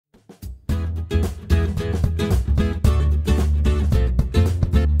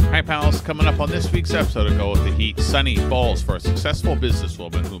Coming up on this week's episode of Go With The Heat, Sonny falls for a successful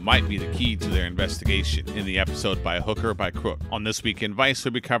businesswoman who might be the key to their investigation in the episode By Hooker By Crook. On This Week in Vice,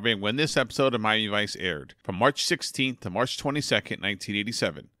 we'll be covering when this episode of Miami Vice aired, from March 16th to March 22nd,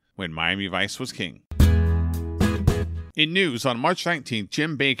 1987, when Miami Vice was king. In news, on March 19th,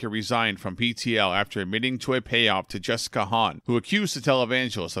 Jim Bakker resigned from PTL after admitting to a payoff to Jessica Hahn, who accused the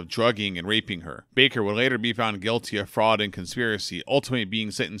televangelist of drugging and raping her. Bakker would later be found guilty of fraud and conspiracy, ultimately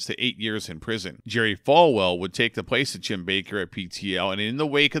being sentenced to 8 years in prison. Jerry Falwell would take the place of Jim Bakker at PTL, and in the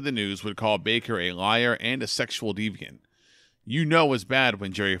wake of the news would call Bakker a liar and a sexual deviant. You know it's bad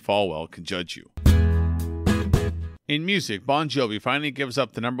when Jerry Falwell can judge you. In music, Bon Jovi finally gives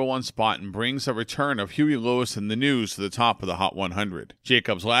up the #1 spot and brings a return of Huey Lewis and the News to the top of the Hot 100.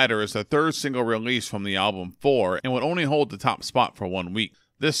 Jacob's Ladder is the third single released from the album 4 and would only hold the top spot for 1 week.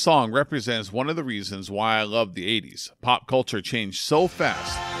 This song represents one of the reasons why I love the 80s. Pop culture changed so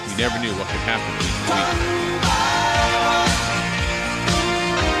fast, you never knew what could happen week to week.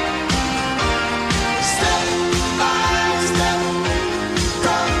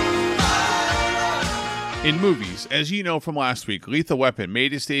 In movies, as you know from last week, Lethal Weapon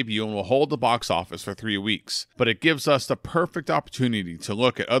made its debut and will hold the box office for 3 weeks. But it gives us the perfect opportunity to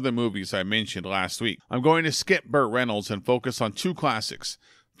look at other movies I mentioned last week. I'm going to skip Burt Reynolds and focus on 2 classics.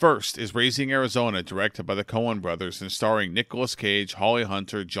 First is Raising Arizona, directed by the Coen brothers and starring Nicolas Cage, Holly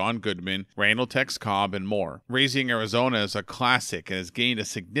Hunter, John Goodman, Randall Tex Cobb, and more. Raising Arizona is a classic and has gained a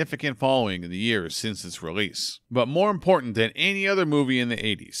significant following in the years since its release. But more important than any other movie in the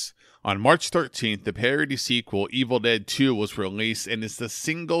 80s, on March 13th, the parody sequel Evil Dead 2 was released and is the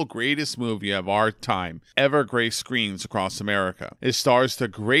single greatest movie of our time ever graced screens across America. It stars the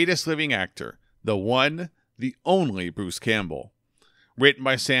greatest living actor, the one, the only Bruce Campbell. Written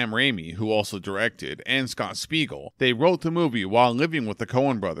by Sam Raimi, who also directed, and Scott Spiegel, they wrote the movie while living with the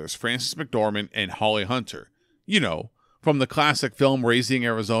Coen brothers, Frances McDormand and Holly Hunter. You know, from the classic film Raising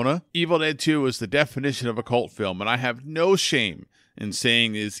Arizona. Evil Dead 2 is the definition of a cult film, and I have no shame in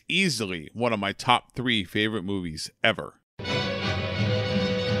saying it is easily one of my top 3 favorite movies ever.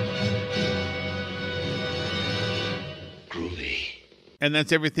 Groovy. And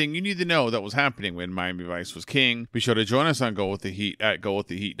that's everything you need to know that was happening when Miami Vice was king. Be sure to join us on Go With The Heat at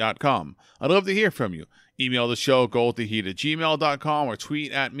gowiththeheat.com. I'd love to hear from you. Email the show, gowiththeheat@gmail.com, or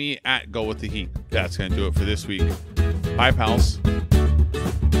tweet at me at gowiththeheat. That's going to do it for this week. Bye, pals.